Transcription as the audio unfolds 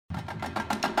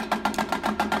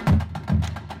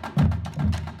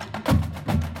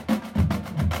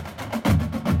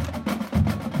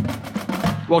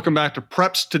Welcome back to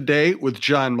Preps Today with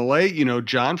John Millay. You know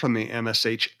John from the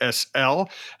MSHSL.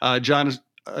 John is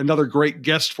another great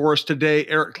guest for us today.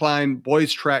 Eric Klein,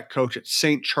 boys track coach at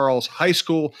St. Charles High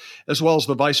School, as well as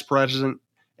the vice president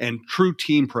and True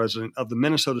Team president of the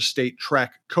Minnesota State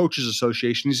Track Coaches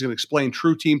Association. He's going to explain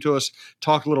True Team to us,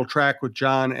 talk a little track with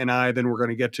John and I. Then we're going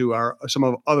to get to some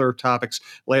of other topics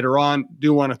later on.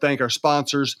 Do want to thank our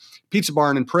sponsors, Pizza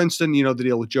Barn in Princeton. You know the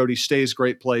deal with Jody Stays,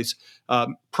 great place.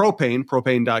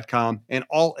 Propane.com, and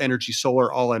All Energy Solar,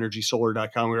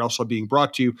 allenergysolar.com. We're also being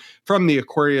brought to you from the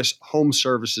Aquarius Home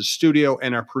Services studio,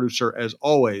 and our producer, as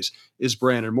always, is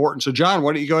Brandon Morton. So, John,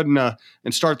 why don't you go ahead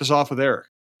and start this off with Eric?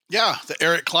 Yeah, the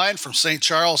Eric Klein from St.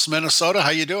 Charles, Minnesota.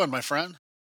 How you doing, my friend?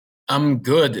 I'm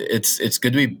good. It's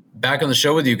good to be back on the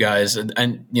show with you guys.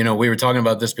 And you know, we were talking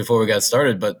about this before we got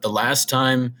started, but the last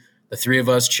time the three of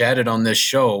us chatted on this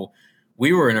show,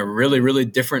 we were in a really, really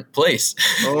different place.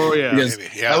 Oh, yeah. Because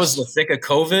that was the thick of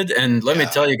COVID. And let me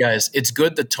tell you guys, it's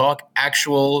good to talk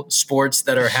actual sports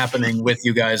that are happening with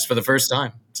you guys for the first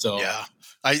time. So yeah,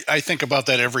 I think about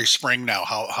that every spring now,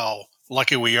 how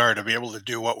lucky we are to be able to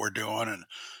do what we're doing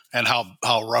and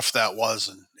how rough that was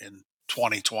in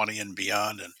 2020 and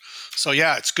beyond. And so,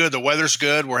 yeah, it's good. The weather's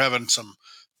good. We're having some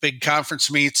big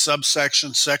conference meets,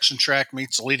 subsection, section track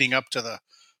meets leading up to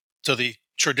the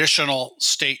traditional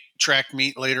state track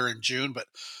meet later in June. But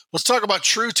let's talk about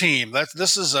True Team.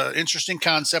 This is an interesting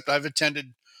concept. I've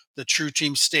attended the True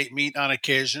Team state meet on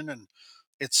occasion, and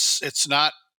it's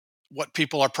not what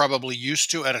people are probably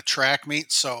used to at a track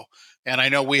meet. So, and I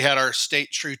know we had our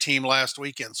state True Team last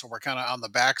weekend, so we're kind of on the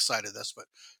backside of this, but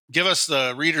give us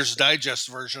the Reader's Digest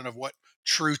version of what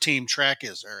True Team track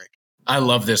is, Eric. I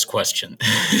love this question.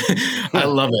 I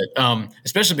love it,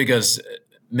 especially because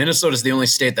Minnesota is the only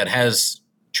state that has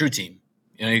True Team.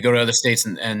 You know, you go to other states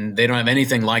and they don't have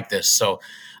anything like this. So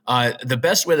the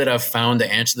best way that I've found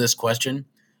to answer this question,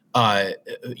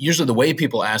 usually the way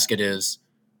people ask it is,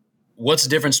 what's the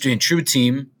difference between True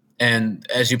Team and,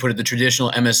 as you put it, the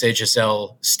traditional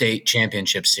MSHSL state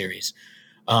championship series?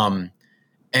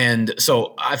 And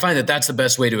so I find that that's the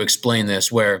best way to explain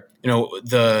this, where, you know,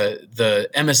 the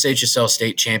MSHSL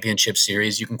state championship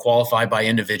series, you can qualify by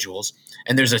individuals,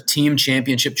 and there's a team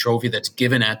championship trophy that's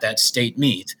given at that state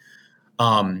meet.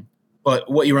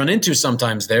 But what you run into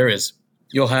sometimes there is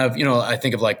you'll have, you know, I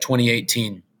think of like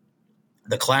 2018,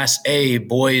 the Class A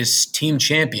boys team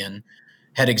champion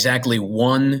had exactly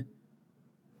one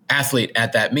athlete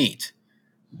at that meet.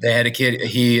 They had a kid.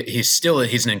 He's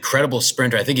an incredible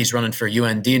sprinter. I think he's running for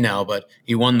UND now, but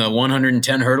he won the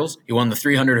 110 hurdles. He won the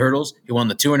 300 hurdles. He won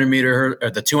the 200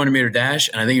 meter dash.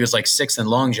 And I think he was like sixth in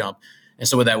long jump. And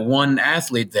so with that one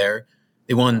athlete there,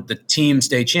 they won the team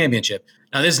state championship.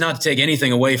 Now, this is not to take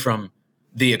anything away from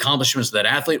the accomplishments of that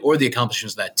athlete or the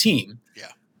accomplishments of that team.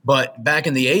 Yeah. But back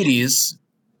in the 80s,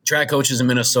 track coaches in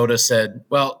Minnesota said,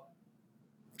 well,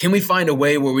 can we find a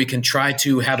way where we can try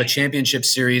to have a championship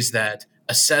series that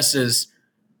assesses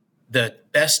the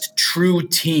best true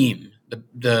team,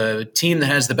 the team that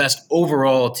has the best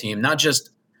overall team, not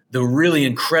just the really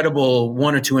incredible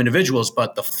one or two individuals,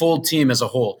 but the full team as a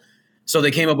whole. So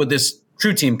they came up with this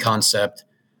True Team concept.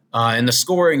 And the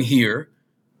scoring here,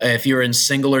 if you're in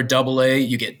single or double A,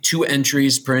 you get 2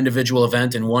 entries per individual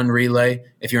event in one relay.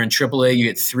 If you're in triple A, you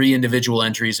get 3 individual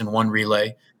entries in one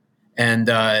relay. And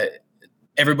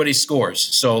everybody scores.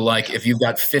 So like if you've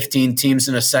got 15 teams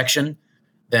in a section,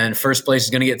 then first place is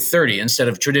going to get 30 instead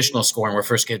of traditional scoring where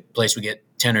first place we get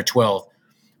 10 or 12.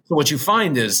 So what you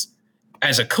find is,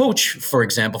 as a coach, for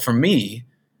example, for me,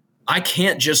 I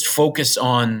can't just focus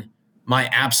on my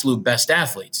absolute best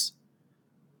athletes.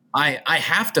 I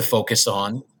have to focus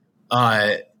on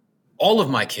all of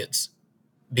my kids,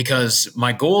 because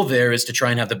my goal there is to try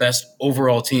and have the best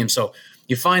overall team. So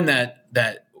you find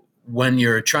that when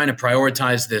you're trying to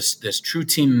prioritize this True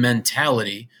Team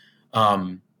mentality,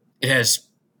 it has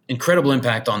incredible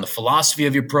impact on the philosophy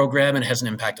of your program, and it has an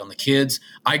impact on the kids.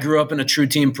 I grew up in a True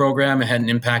Team program. It had an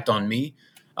impact on me.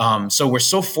 So we're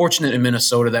so fortunate in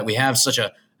Minnesota that we have such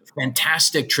a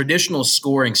fantastic traditional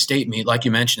scoring state meet, like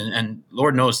you mentioned. And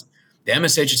Lord knows the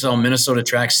MSHSL Minnesota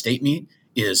Track State Meet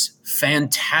is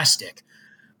fantastic.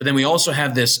 But then we also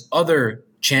have this other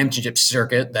championship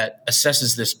circuit that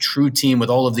assesses this True Team with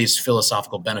all of these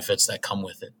philosophical benefits that come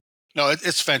with it. No,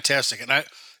 it's fantastic. And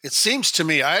it seems to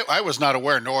me, I was not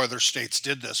aware no other states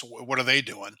did this. What are they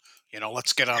doing? You know,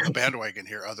 let's get on the bandwagon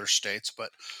here, other states.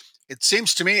 But it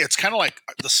seems to me it's kind of like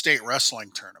the state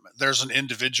wrestling tournament. There's an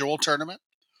individual tournament,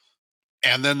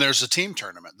 and then there's a team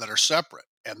tournament that are separate.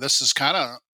 And this is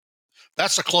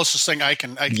that's the closest thing I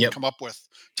can come up with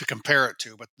to compare it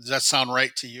to. But does that sound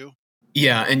right to you?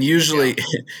 Yeah, and usually,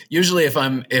 usually if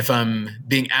I'm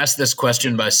being asked this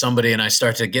question by somebody and I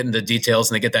start to get into details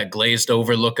and they get that glazed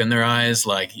over look in their eyes,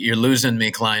 like you're losing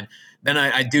me, Klein. Then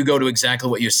I do go to exactly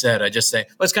what you said. I just say,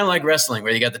 well, it's kind of like wrestling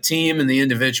where you got the team and the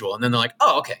individual, and then they're like,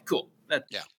 oh, okay, cool, that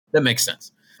makes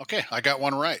sense. Okay, I got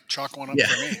one right. Chalk one up Yeah.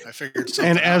 for me. I figured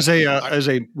something And out. as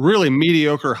a really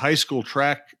mediocre high school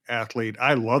track athlete,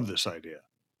 I love this idea.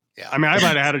 Yeah. I mean, I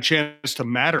might have had a chance to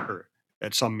matter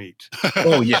at some meet.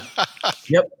 Oh yeah,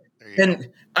 yep. There you And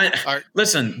go.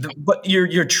 listen, but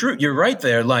you're true. You're right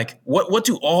there. Like, what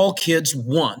do all kids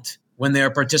want when they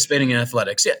are participating in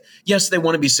athletics? Yeah, yes, they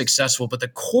want to be successful, but the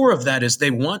core of that is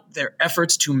they want their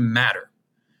efforts to matter.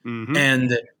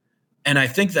 Mhm. And I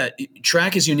think that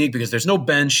track is unique because there's no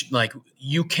bench. Like,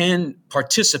 you can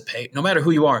participate no matter who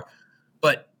you are,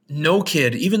 but no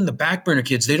kid, even the back burner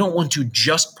kids, they don't want to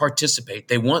just participate.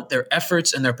 They want their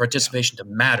efforts and their participation to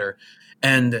matter.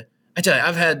 And I tell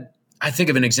you, I think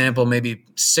of an example maybe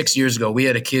 6 years ago. We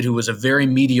had a kid who was a very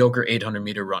mediocre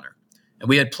 800-meter runner, and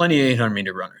we had plenty of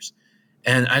 800-meter runners.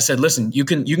 And I said, listen, you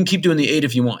can keep doing the 8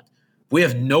 if you want. We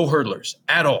have no hurdlers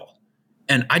at all.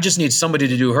 And I just need somebody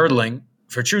to do hurdling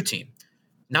for True Team.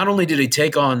 Not only did he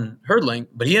take on hurdling,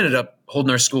 but he ended up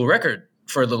holding our school record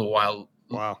for a little while.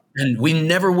 Wow. And we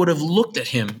never would have looked at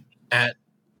him at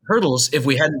hurdles if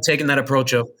we hadn't taken that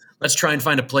approach of, let's try and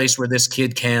find a place where this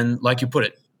kid can, like you put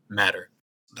it, matter.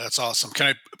 That's awesome. Can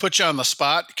I put you on the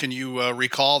spot? Can you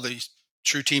recall the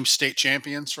True Team state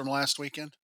champions from last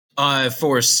weekend?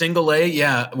 For single A,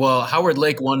 yeah. Well, Howard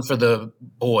Lake won for the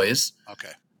boys.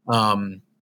 Okay.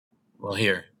 Well,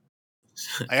 here.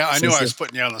 I knew I was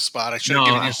putting you on the spot. I should have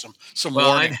given you some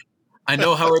warning. I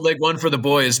know Howard Lake won for the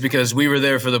boys because we were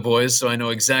there for the boys, so I know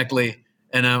exactly.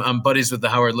 And I'm buddies with the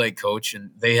Howard Lake coach, and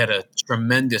they had a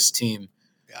tremendous team.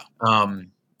 Yeah.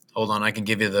 Hold on, I can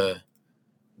give you the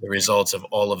results of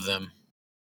all of them.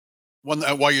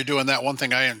 While you're doing that, one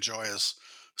thing I enjoy is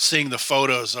seeing the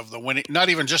photos of the winning. Not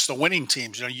even just the winning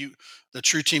teams. The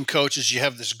True Team coaches. You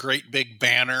have this great big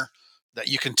banner that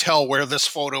you can tell where this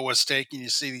photo was taken. You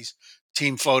see these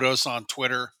team photos on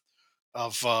Twitter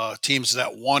of teams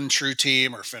that won True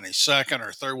Team or finished second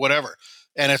or third, whatever.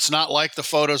 And it's not like the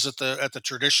photos at the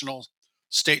traditional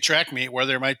state track meet where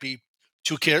there might be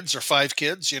 2 kids or 5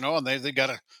 kids, and they got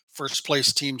a first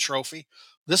place team trophy.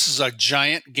 This is a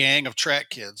giant gang of track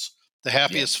kids, the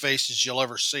happiest faces you'll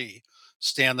ever see,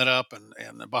 standing up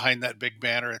and behind that big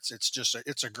banner.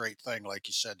 It's a great thing, like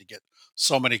you said, to get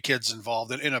so many kids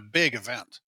involved in a big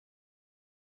event.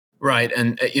 Right,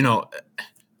 and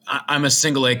I'm a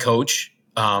single A coach,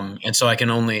 and so I can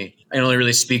only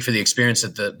really speak for the experience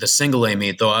at the single A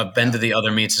meet. Though I've been to the other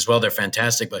meets as well; they're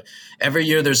fantastic. But every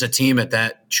year there's a team at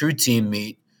that True Team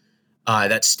meet,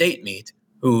 that state meet,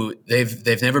 who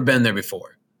they've never been there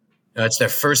before. It's their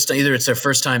first, either it's their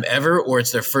first time ever, or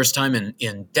it's their first time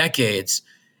in decades,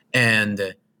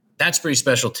 and that's pretty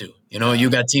special too. You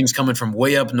got teams coming from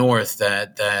way up north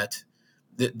that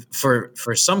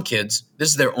for some kids, this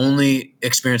is their only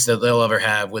experience that they'll ever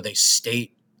have with a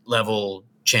state level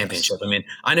championship. I mean,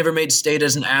 I never made state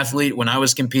as an athlete when I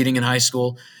was competing in high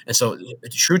school. And so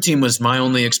True Team was my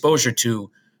only exposure to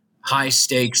high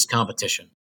stakes competition.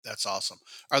 That's awesome.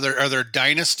 Are there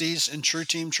dynasties in True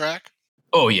Team track?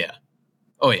 Oh yeah.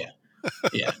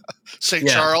 Yeah. St.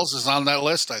 Charles is on that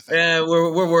list, I think. Yeah,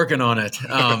 we're working on it.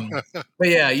 But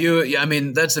I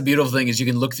mean, that's the beautiful thing is you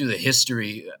can look through the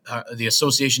history. The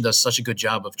association does such a good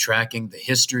job of tracking the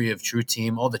history of True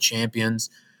Team, all the champions.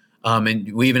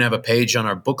 And we even have a page on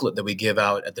our booklet that we give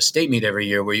out at the state meet every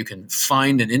year where you can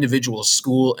find an individual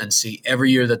school and see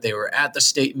every year that they were at the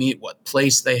state meet, what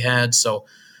place they had. So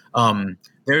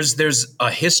there's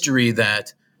a history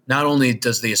that not only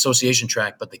does the association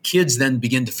track, but the kids then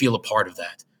begin to feel a part of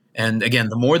that. And again,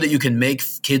 the more that you can make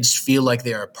kids feel like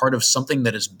they are a part of something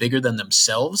that is bigger than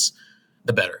themselves,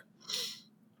 the better.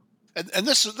 And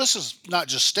this is not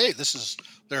just state.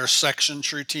 There are section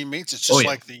True Team meets. It's just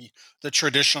like the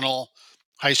traditional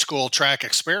high school track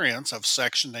experience of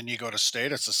section. Then you go to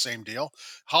state. It's the same deal.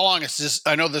 How long is this?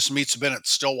 I know this meet's been at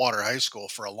Stillwater High School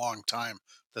for a long time.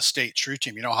 The state True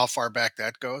Team. You know how far back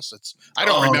that goes? I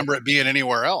don't remember it being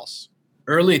anywhere else.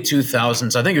 Early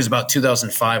 2000s. I think it was about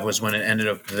 2005 was when it ended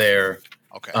up there.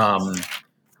 Okay. I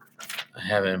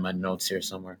have it in my notes here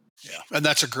somewhere. Yeah, and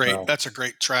that's a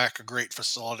great track, a great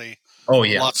facility. Oh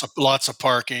yeah, lots of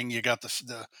parking. You got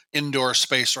the indoor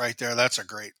space right there. That's a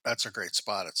great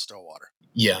spot at Stillwater.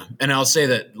 Yeah, and I'll say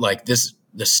that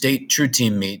the state True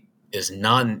Team meet is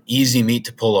not an easy meet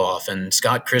to pull off. And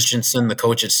Scott Christensen, the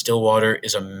coach at Stillwater,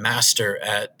 is a master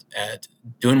at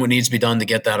doing what needs to be done to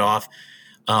get that off.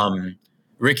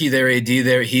 Ricky, their AD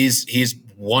there, he's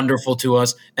wonderful to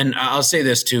us. And I'll say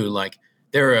this too, like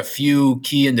there are a few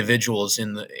key individuals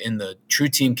in the True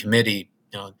Team committee,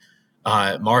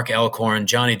 Mark Elkhorn,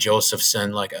 Johnny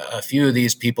Josephson, like a few of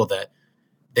these people that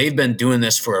they've been doing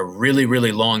this for a really,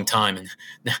 really long time. And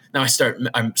now I start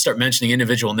mentioning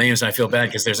individual names, and I feel bad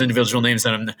because there's individual names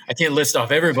that I can't list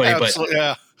off everybody,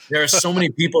 but there are so many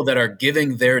people that are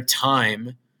giving their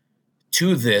time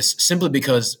to this simply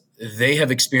because they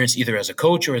have experienced either as a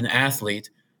coach or an athlete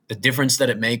the difference that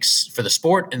it makes for the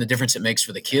sport and the difference it makes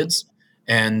for the kids.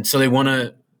 And so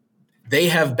they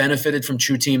have benefited from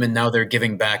True Team, and now they're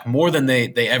giving back more than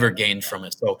they ever gained from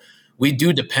it. So we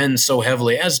do depend so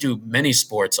heavily, as do many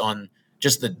sports, on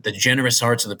just the generous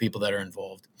hearts of the people that are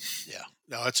involved. Yeah,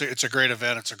 no, it's a great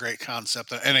event. It's a great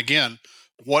concept. And again,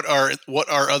 what are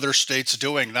other states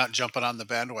doing? Not jumping on the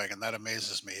bandwagon. That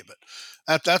amazes me,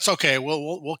 but that's okay.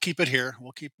 We'll keep it here.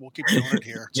 We'll keep doing it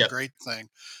here. It's Yep. a great thing.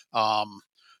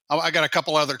 I got a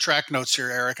couple other track notes here,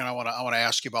 Eric, and I want to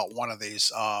ask you about one of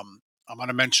these. I'm going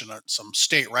to mention some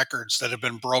state records that have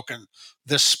been broken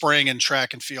this spring in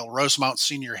track and field. Rosemount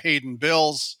senior Hayden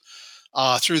Bills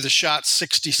threw the shot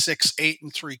 66 8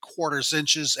 3/4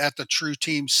 inches at the True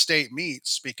Team state meet.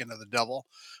 Speaking of the devil,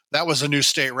 that was a new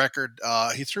state record.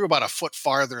 He threw about a foot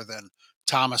farther than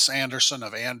Thomas Anderson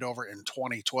of Andover in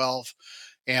 2012.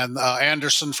 And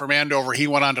Anderson from Andover, he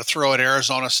went on to throw at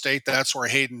Arizona State. That's where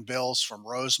Hayden Bills from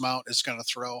Rosemount is going to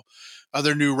throw.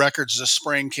 Other new records this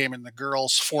spring came in the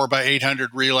girls 4x800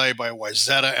 relay by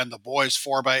Wayzata, and the boys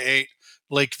 4x8.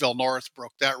 Lakeville North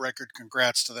broke that record.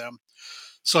 Congrats to them.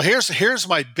 So here's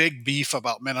my big beef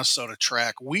about Minnesota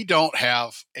track. We don't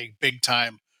have a big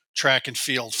time track and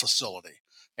field facility,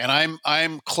 and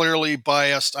I'm clearly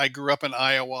biased. I grew up in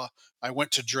Iowa. I went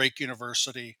to Drake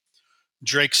University.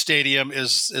 Drake Stadium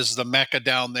is the mecca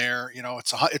down there. You know,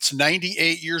 it's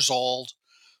 98 years old.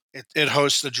 It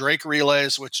hosts the Drake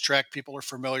Relays, which track people are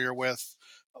familiar with,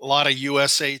 a lot of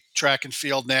USA track and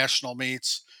field national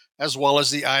meets, as well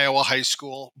as the Iowa High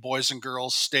School boys and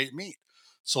girls state meet.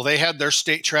 So they had their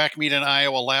state track meet in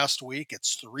Iowa last week.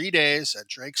 It's 3 days at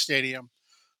Drake Stadium.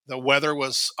 The weather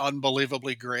was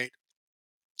unbelievably great.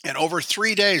 And over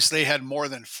 3 days, they had more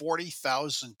than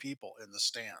 40,000 people in the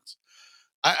stands.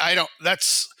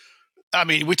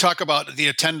 We talk about the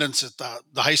attendance at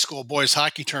the high school boys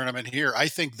hockey tournament here. I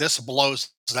think this blows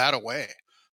that away.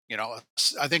 You know,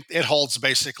 I think it holds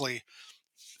basically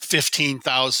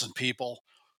 15,000 people.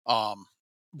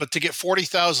 But to get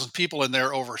 40,000 people in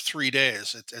there over 3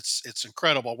 days, it's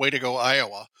incredible. Way to go,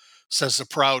 Iowa, says the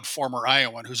proud former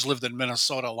Iowan who's lived in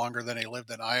Minnesota longer than he lived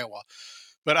in Iowa.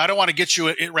 But I don't want to get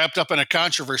you wrapped up in a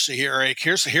controversy here, Eric.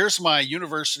 Here's my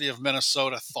University of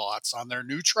Minnesota thoughts on their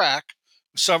new track,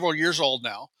 several years old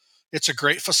now. It's a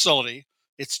great facility.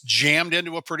 It's jammed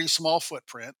into a pretty small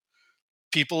footprint.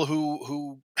 People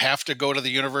who have to go to the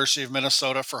University of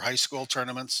Minnesota for high school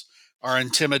tournaments are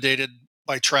intimidated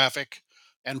by traffic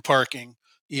and parking,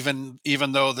 even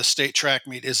though the state track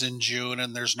meet is in June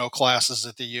and there's no classes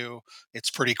at the U.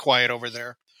 It's pretty quiet over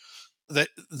there.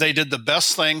 They did the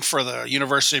best thing for the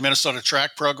University of Minnesota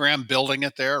track program, building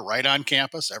it there right on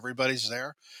campus. Everybody's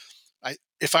there.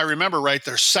 If I remember right,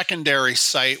 their secondary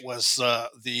site was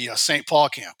the St. Paul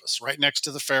campus, right next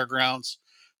to the fairgrounds,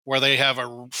 where they have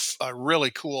a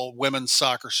really cool women's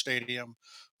soccer stadium.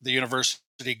 The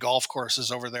university golf course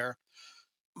is over there.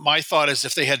 My thought is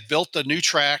if they had built the new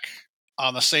track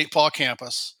on the St. Paul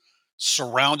campus,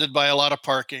 surrounded by a lot of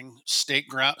parking, state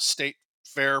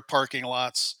fair parking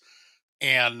lots,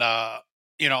 and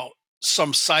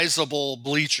some sizable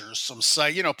bleachers,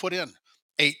 put in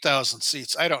 8,000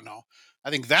 seats. I don't know.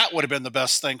 I think that would have been the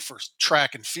best thing for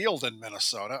track and field in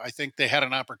Minnesota. I think they had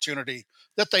an opportunity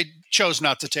that they chose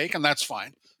not to take, and that's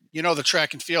fine. You know, the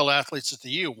track and field athletes at the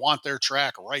U want their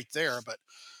track right there, but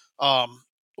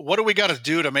what do we got to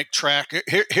do to make track?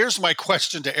 Here's my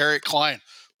question to Eric Klein.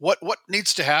 What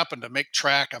needs to happen to make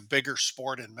track a bigger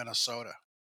sport in Minnesota?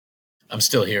 I'm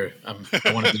still here. I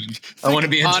want to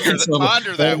be intentional.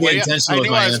 Ponder that way. I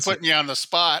knew I was putting you on the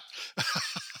spot.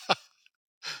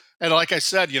 And like I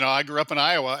said, I grew up in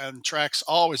Iowa, and track's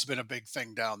always been a big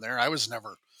thing down there. I was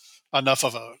never enough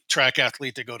of a track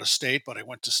athlete to go to state, but I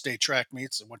went to state track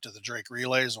meets and went to the Drake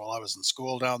Relays while I was in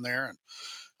school down there. And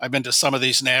I've been to some of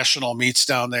these national meets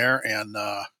down there, and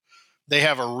they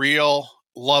have a real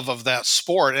love of that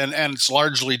sport. And it's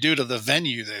largely due to the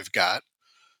venue they've got.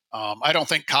 I don't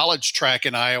think college track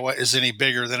in Iowa is any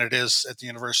bigger than it is at the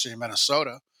University of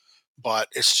Minnesota, but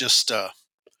it's just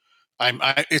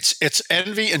it's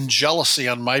envy and jealousy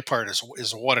on my part is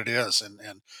what it is.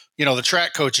 And the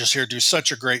track coaches here do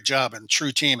such a great job, and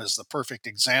True Team is the perfect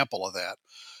example of that.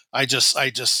 I just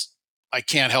I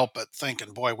can't help but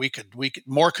thinking, boy, we could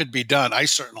more could be done. I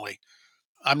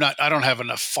don't have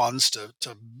enough funds to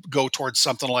go towards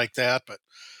something like that, but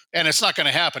and it's not going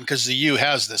to happen because the U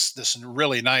has this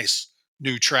really nice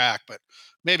new track, but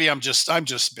maybe I'm just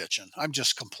bitching. I'm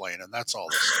just complaining. That's all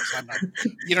this is. I'm not.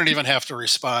 You don't even have to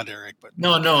respond, Eric. But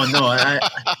No. I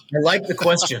like the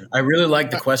question. I really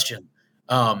like the question.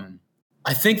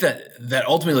 I think that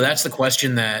ultimately that's the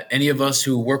question that any of us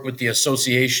who work with the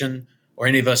association, or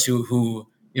any of us who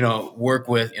work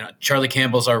with, Charlie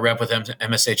Campbell's our rep with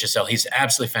MSHSL. He's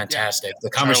absolutely fantastic. The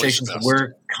conversations that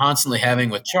we're constantly having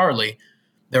with Charlie,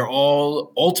 they're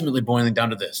all ultimately boiling down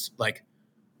to this: like,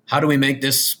 how do we make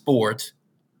this sport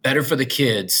better for the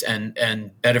kids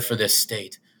and better for this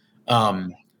state?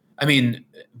 I mean,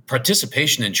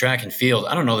 participation in track and field,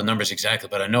 I don't know the numbers exactly,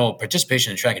 but I know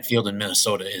participation in track and field in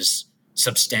Minnesota is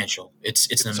substantial.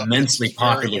 It's an immensely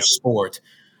popular sport.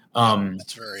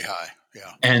 It's very high.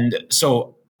 Yeah. And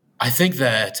so I think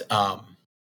that,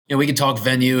 we can talk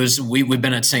venues. We've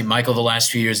been at St. Michael the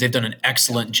last few years. They've done an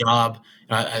excellent job.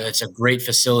 It's a great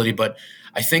facility, but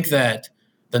I think that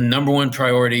the number one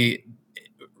priority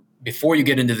before you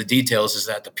get into the details is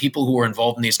that the people who are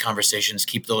involved in these conversations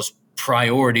keep those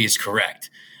priorities correct.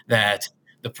 That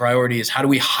the priority is, how do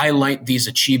we highlight these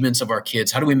achievements of our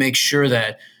kids? How do we make sure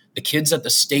that the kids at the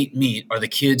state meet are the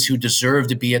kids who deserve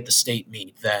to be at the state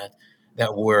meet? That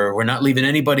we're not leaving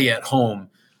anybody at home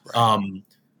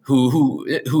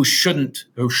who shouldn't.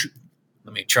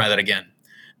 Let me try that again.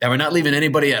 That we're not leaving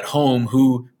anybody at home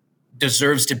who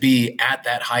deserves to be at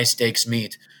that high stakes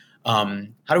meet. How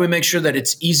do we make sure that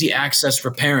it's easy access for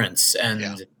parents,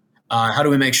 and how do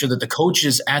we make sure that the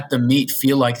coaches at the meet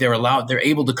feel like they're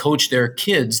able to coach their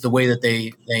kids the way that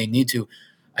they need to?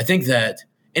 I think that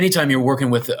anytime you're working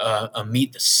with a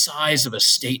meet the size of a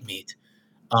state meet,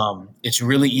 it's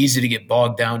really easy to get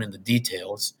bogged down in the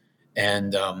details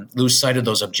and lose sight of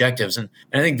those objectives. And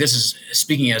I think this is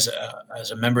speaking as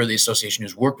a member of the association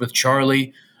who's worked with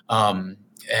Charlie, and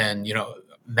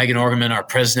Megan Orgerman, our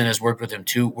president, has worked with him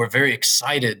too. We're very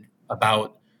excited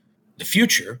about the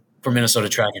future for Minnesota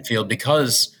track and field,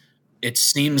 because it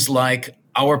seems like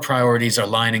our priorities are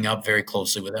lining up very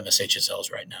closely with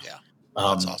MSHSL's right now. Yeah,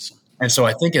 that's awesome. And so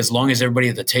I think as long as everybody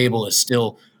at the table is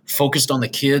still focused on the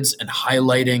kids and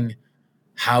highlighting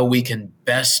how we can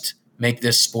best make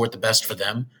this sport the best for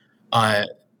them,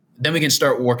 then we can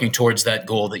start working towards that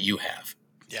goal that you have.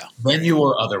 Yeah. Venue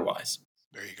or otherwise.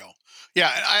 There you go. Yeah,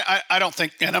 I don't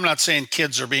think, and I'm not saying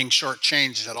kids are being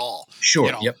shortchanged at all.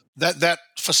 Sure. Yep. That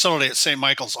facility at St.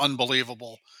 Michael's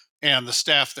unbelievable, and the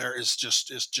staff there is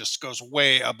just goes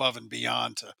way above and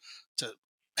beyond to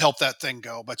help that thing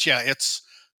go. But yeah, it's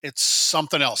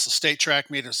something else. The state track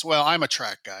meet as well. I'm a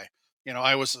track guy.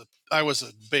 I was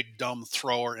a big dumb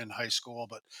thrower in high school,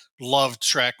 but loved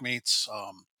track meets.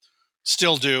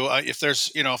 Still do. If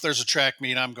there's a track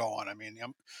meet, I'm going. I mean,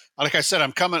 like I said,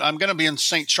 I'm coming. I'm going to be in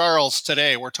St. Charles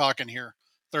today. We're talking here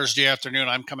Thursday afternoon.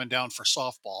 I'm coming down for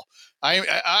softball.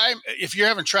 If you're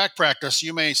having track practice,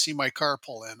 you may see my car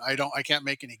pull in. I can't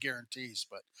make any guarantees,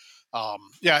 but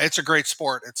yeah, it's a great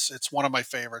sport. It's one of my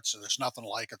favorites. There's nothing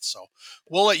like it. So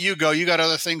we'll let you go. You got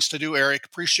other things to do, Eric.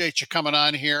 Appreciate you coming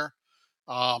on here.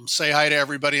 Say hi to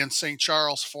everybody in St.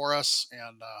 Charles for us,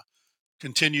 and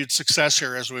continued success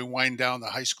here as we wind down the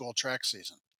high school track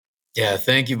season. Yeah,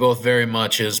 thank you both very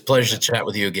much. It was a pleasure to chat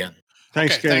with you again.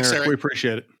 Thanks again, Eric. We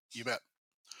appreciate it. You bet.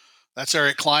 That's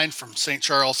Eric Klein from St.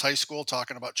 Charles High School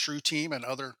talking about True Team and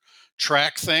other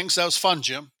track things. That was fun,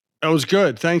 Jim. That was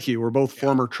good. Thank you. We're both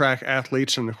former track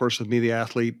athletes, and of course, with me, the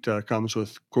athlete comes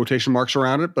with quotation marks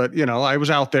around it. But I was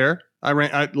out there. I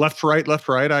ran left to right.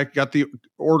 I got the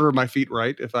order of my feet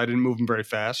right if I didn't move them very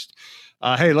fast.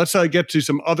 Hey, let's get to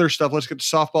some other stuff. Let's get to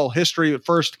softball history. But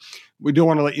first, we do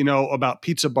want to let you know about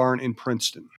Pizza Barn in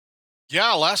Princeton.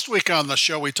 Yeah, last week on the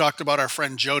show, we talked about our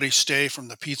friend Jody Stay from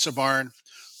the Pizza Barn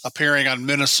appearing on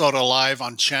Minnesota Live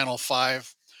on Channel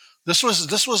 5. This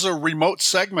was a remote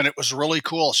segment. It was really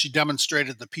cool. She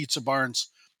demonstrated the Pizza Barn's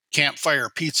campfire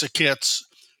pizza kits.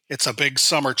 It's a big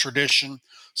summer tradition.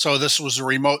 So this was a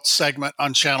remote segment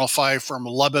on Channel 5 from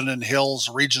Lebanon Hills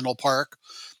Regional Park,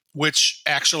 which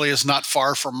actually is not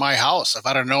far from my house. If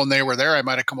I'd have known they were there, I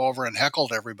might have come over and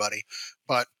heckled everybody.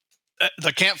 But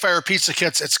the campfire pizza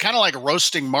kits, it's kind of like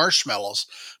roasting marshmallows,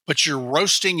 but you're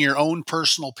roasting your own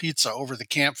personal pizza over the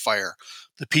campfire.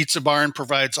 The Pizza Barn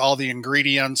provides all the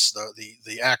ingredients,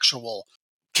 the actual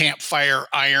campfire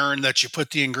iron that you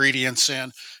put the ingredients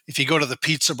in. If you go to the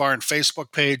Pizza Barn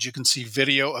Facebook page, you can see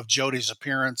video of Jody's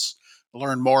appearance,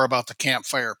 learn more about the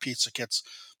campfire pizza kits.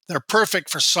 They're perfect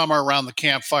for summer around the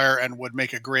campfire and would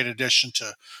make a great addition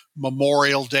to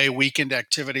Memorial Day weekend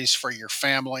activities for your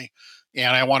family.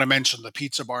 And I want to mention the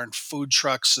Pizza Barn food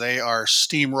trucks. They are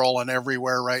steamrolling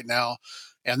everywhere right now.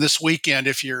 And this weekend,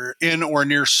 if you're in or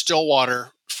near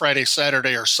Stillwater, Friday,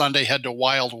 Saturday, or Sunday, head to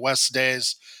Wild West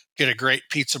Days. Get a great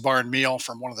Pizza Barn meal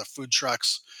from one of the food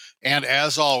trucks. And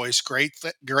as always, great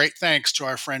thanks to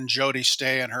our friend Jody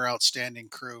Stay and her outstanding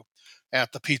crew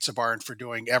at the Pizza Barn for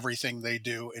doing everything they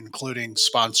do, including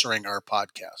sponsoring our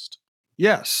podcast.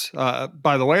 Yes.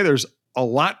 By the way, there's a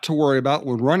lot to worry about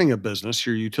when running a business.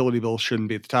 Your utility bill shouldn't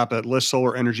be at the top of that list.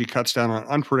 Solar energy cuts down on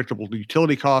unpredictable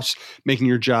utility costs, making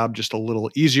your job just a little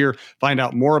easier. Find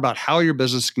out more about how your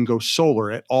business can go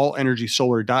solar at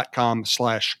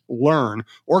allenergysolar.com/learn,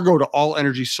 or go to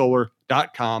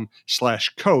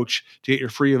allenergysolar.com/coach to get your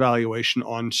free evaluation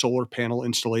on solar panel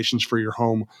installations for your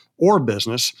home or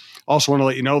business. Also want to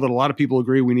let you know that a lot of people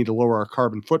agree we need to lower our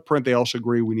carbon footprint. They also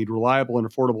agree we need reliable and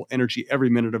affordable energy every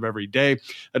minute of every day.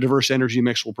 A diverse energy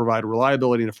mix will provide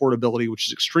reliability and affordability, which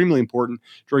is extremely important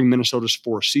during Minnesota's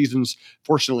 4 seasons.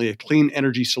 Fortunately, a clean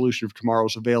energy solution for tomorrow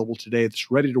is available today that's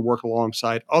ready to work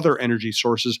alongside other energy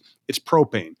sources. It's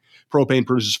propane. Propane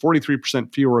produces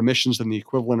 43% fewer emissions than the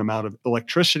equivalent amount of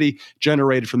electricity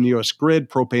generated from the U.S. grid.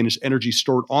 Propane is energy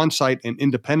stored on site and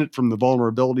independent from the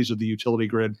vulnerabilities of the utility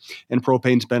grid. And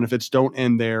propane's benefits don't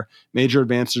end there. Major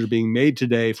advances are being made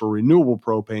today for renewable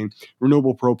propane.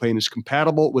 Renewable propane is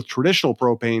compatible with traditional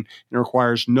propane and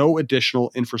requires no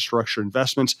additional infrastructure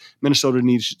investments. Minnesota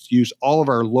needs to use all of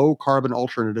our low carbon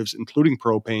alternatives, including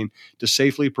propane, to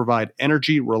safely provide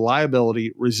energy,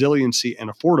 reliability, resiliency, and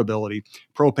affordability.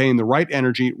 Propane, the right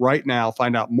energy right now.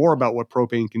 Find out more about what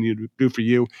propane can do for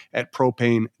you at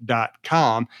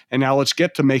propane.com. And now let's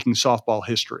get to making softball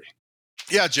history.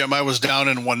 Yeah, Jim, I was down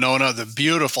in Winona, the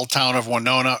beautiful town of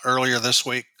Winona, earlier this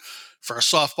week for a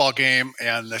softball game.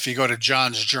 And if you go to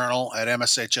John's Journal at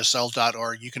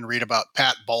mshsl.org, you can read about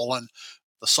Pat Bolin,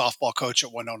 the softball coach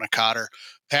at Winona Cotter.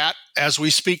 Pat, as we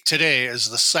speak today, is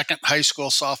the second high school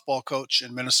softball coach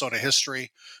in Minnesota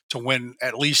history to win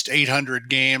at least 800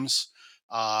 games.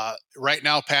 Right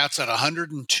now, Pat's at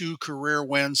 102 career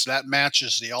wins. That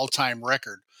matches the all-time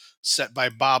record set by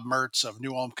Bob Mertz of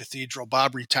New Ulm Cathedral.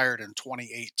 Bob retired in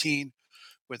 2018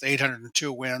 with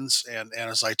 802 wins. And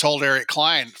as I told Eric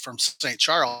Klein from St.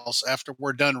 Charles, after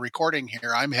we're done recording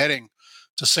here, I'm heading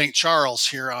to St. Charles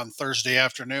here on Thursday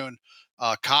afternoon.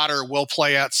 Cotter will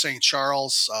play at St.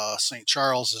 Charles. St.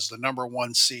 Charles is the number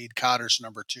 1 seed. Cotter's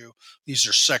number 2. These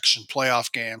are section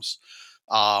playoff games.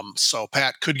 So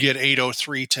Pat could get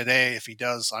 803 today. If he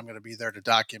does, I'm going to be there to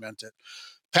document it.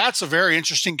 Pat's a very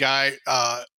interesting guy.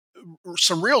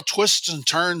 Some real twists and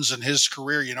turns in his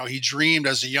career. You know, he dreamed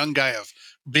as a young guy of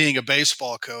being a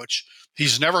baseball coach.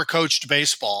 He's never coached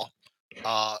baseball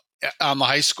on the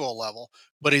high school level,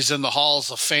 but he's in the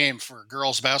halls of fame for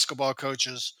girls basketball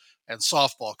coaches and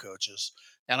softball coaches.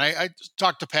 And I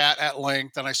talked to Pat at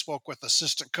length, and I spoke with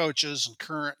assistant coaches and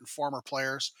current and former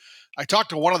players. I talked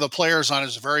to one of the players on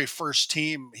his very first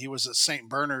team. He was at St.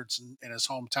 Bernard's in his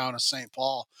hometown of St.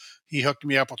 Paul. He hooked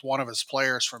me up with one of his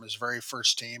players from his very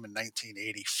first team in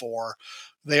 1984.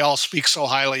 They all speak so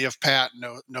highly of Pat.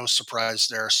 No surprise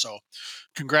there. So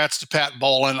congrats to Pat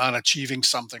Bolin on achieving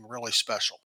something really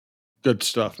special. Good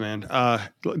stuff, man.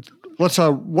 Let's.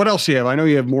 What else do you have? I know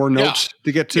you have more notes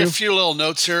to get to. Yeah, a few little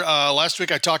notes here. Last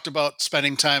week I talked about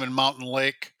spending time in Mountain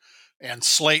Lake and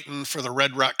Slayton for the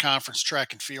Red Rock Conference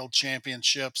Track and Field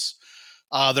Championships.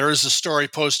 There is a story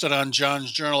posted on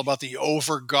John's Journal about the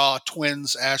Overgaw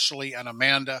twins, Ashley and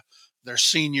Amanda. They're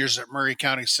seniors at Murray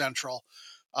County Central.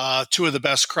 2 of the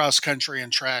best cross-country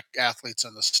and track athletes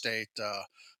in the state.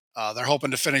 They're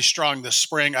hoping to finish strong this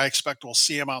spring. I expect we'll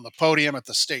see them on the podium at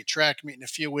the state track meet in a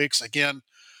few weeks. Again,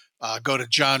 go to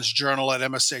John's Journal at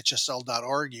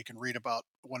mshsl.org. You can read about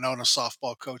Winona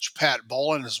softball coach Pat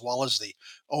Bolin, as well as the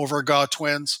Overgaw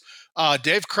twins.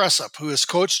 Dave Cressup, who has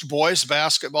coached boys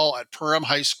basketball at Perham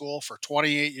High School for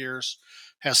 28 years,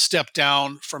 has stepped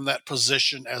down from that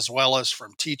position as well as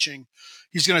from teaching.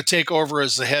 He's going to take over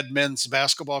as the head men's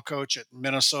basketball coach at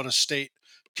Minnesota State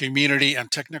Community and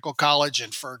Technical College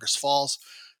in Fergus Falls.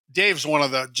 Dave's one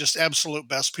of the just absolute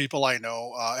best people I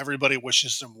know. Everybody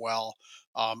wishes him well.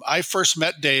 I first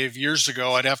met Dave years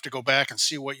ago. I'd have to go back and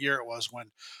see what year it was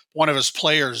when one of his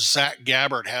players, Zach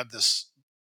Gabbard, had this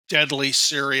deadly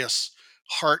serious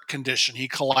heart condition. He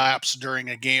collapsed during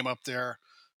a game up there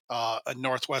in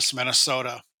Northwest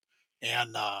Minnesota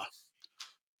and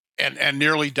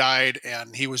nearly died.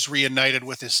 And he was reunited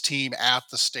with his team at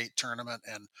the state tournament.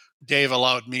 And Dave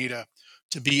allowed me to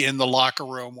be in the locker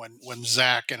room when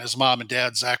Zach and his mom and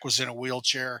dad, Zach was in a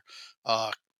wheelchair,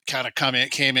 kind of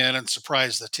came in and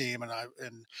surprised the team.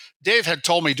 And Dave had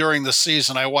told me during the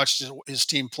season, I watched his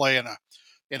team play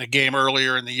in a game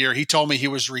earlier in the year. He told me he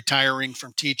was retiring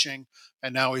from teaching,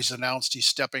 and now he's announced he's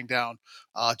stepping down.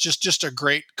 Just a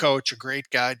great coach, a great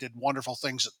guy, did wonderful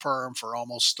things at Perm for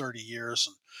almost 30 years,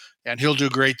 and he'll do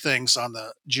great things on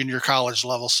the junior college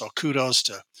level. So kudos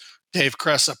to Dave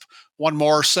Cressup. One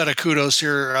more set of kudos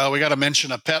here. We got to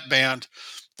mention a pep band.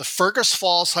 The Fergus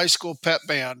Falls High School pep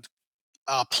band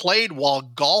played while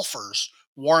golfers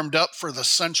warmed up for the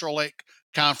Central Lake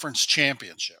Conference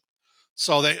Championship.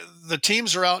 So the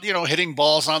teams are out, hitting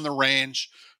balls on the range,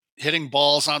 hitting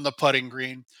balls on the putting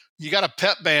green. You got a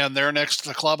pep band there next to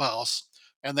the clubhouse,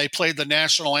 and they played the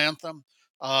national anthem.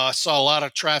 Saw a lot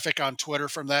of traffic on Twitter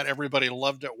from that. Everybody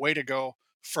loved it. Way to go,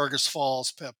 Fergus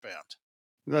Falls pep band.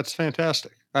 That's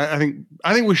fantastic. I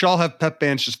think we should all have pep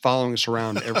bands just following us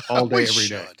around all day, every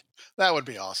day. That would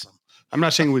be awesome. I'm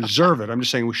not saying we deserve it. I'm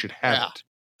just saying we should have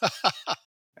it.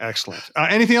 Excellent.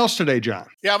 Anything else today, John?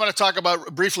 Yeah, I'm going to talk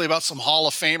briefly about some Hall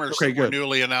of Famers that were good.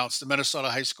 newly announced. The Minnesota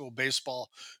High School Baseball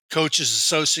Coaches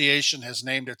Association has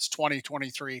named its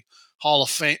 2023 Hall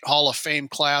of Fame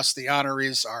class. The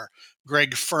honorees are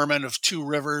Greg Furman of Two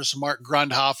Rivers, Mark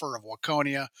Grundhofer of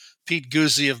Waconia, Pete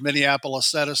Guzzi of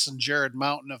Minneapolis Edison, Jared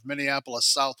Mountain of Minneapolis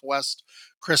Southwest,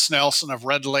 Chris Nelson of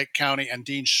Red Lake County, and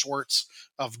Dean Schwartz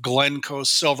of Glencoe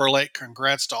Silver Lake.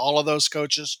 Congrats to all of those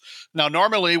coaches. Now,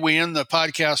 normally we end the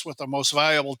podcast with a most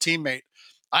valuable teammate.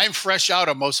 I'm fresh out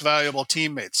of most valuable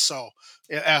teammates. So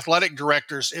athletic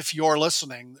directors, if you're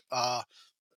listening,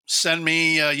 send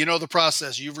me, the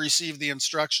process. You've received the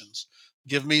instructions.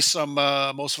 Give me some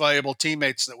most valuable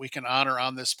teammates that we can honor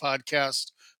on this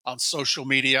podcast, on social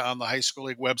media, on the High School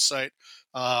League website.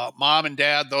 Mom and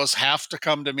dad, those have to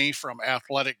come to me from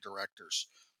athletic directors.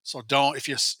 So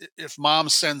if mom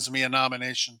sends me a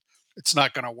nomination, it's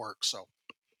not going to work. So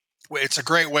it's a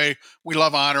great way. We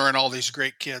love honoring all these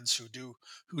great kids who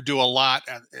do a lot,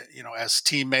 and as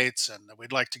teammates, and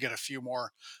we'd like to get a few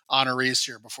more honorees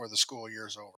here before the school year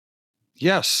is over.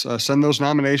 Yes, send those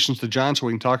nominations to John so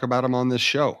we can talk about them on this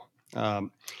show.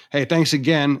 Hey, thanks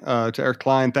again to Eric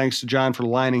Klein. Thanks to John for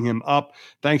lining him up.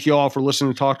 Thank you all for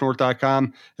listening to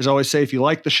TalkNorth.com. As I always say, if you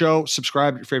like the show,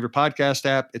 subscribe to your favorite podcast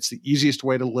app. It's the easiest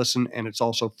way to listen, and it's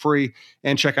also free.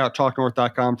 And check out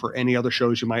TalkNorth.com for any other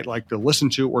shows you might like to listen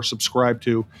to or subscribe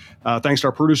to. Thanks to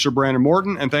our producer, Brandon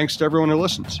Morton, and thanks to everyone who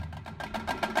listens.